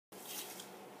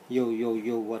Yo,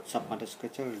 what's up, Mother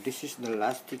Scratcher? This is the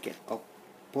last ticket of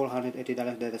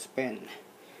 $480 that I spent.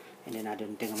 And then I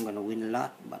don't think I'm gonna win a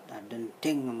lot, but I don't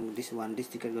think this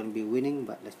ticket gonna be winning.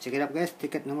 But let's check it out, guys.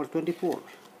 Ticket number 24.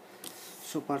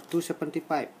 So far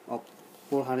 275 of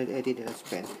 480 that I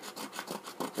spent.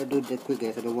 I do that quick,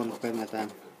 guys. I don't want to spend my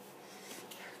time.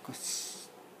 Cause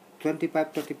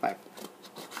 25, 35,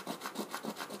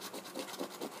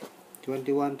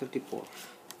 21, 34.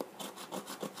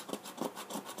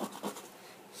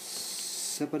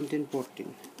 17,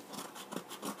 14,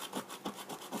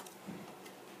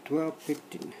 12,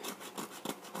 15,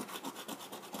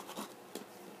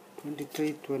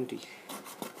 23, 20,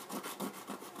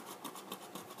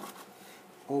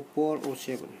 04,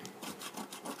 07,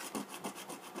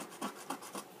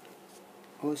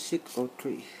 06,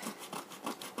 03.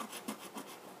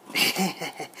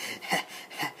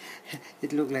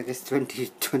 It looks like it's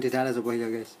 $20 over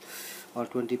here, guys, or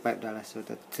 $25. So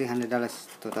that's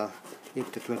 $300 total. If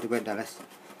the $25.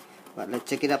 But let's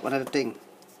check it up. Another thing.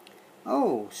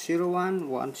 Oh,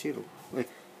 0110. Wait,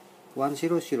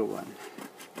 1001.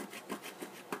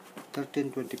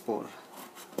 1324.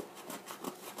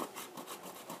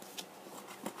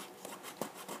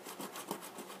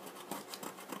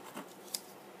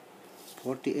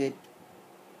 48,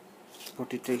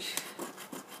 43.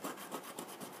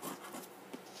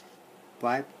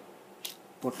 5,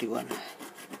 41.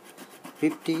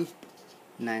 50,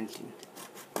 19.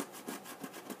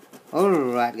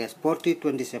 Alright, guys, 40,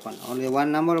 27. Only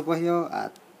one number over here. I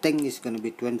think it's gonna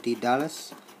be $20,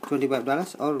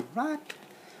 $25. Alright,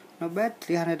 not bad.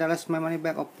 $300 my money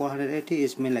back of 480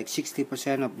 is mean like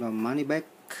 60% of the money back,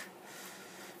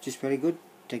 which is very good.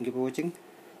 Thank you for watching.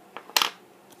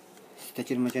 Stay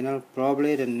tuned on my channel.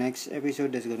 Probably the next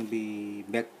episode is gonna be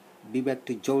back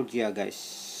to Georgia,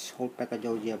 guys. Whole pack of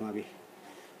Georgia maybe.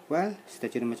 Well, stay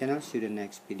tuned on my channel. See you in the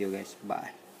next video, guys.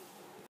 Bye.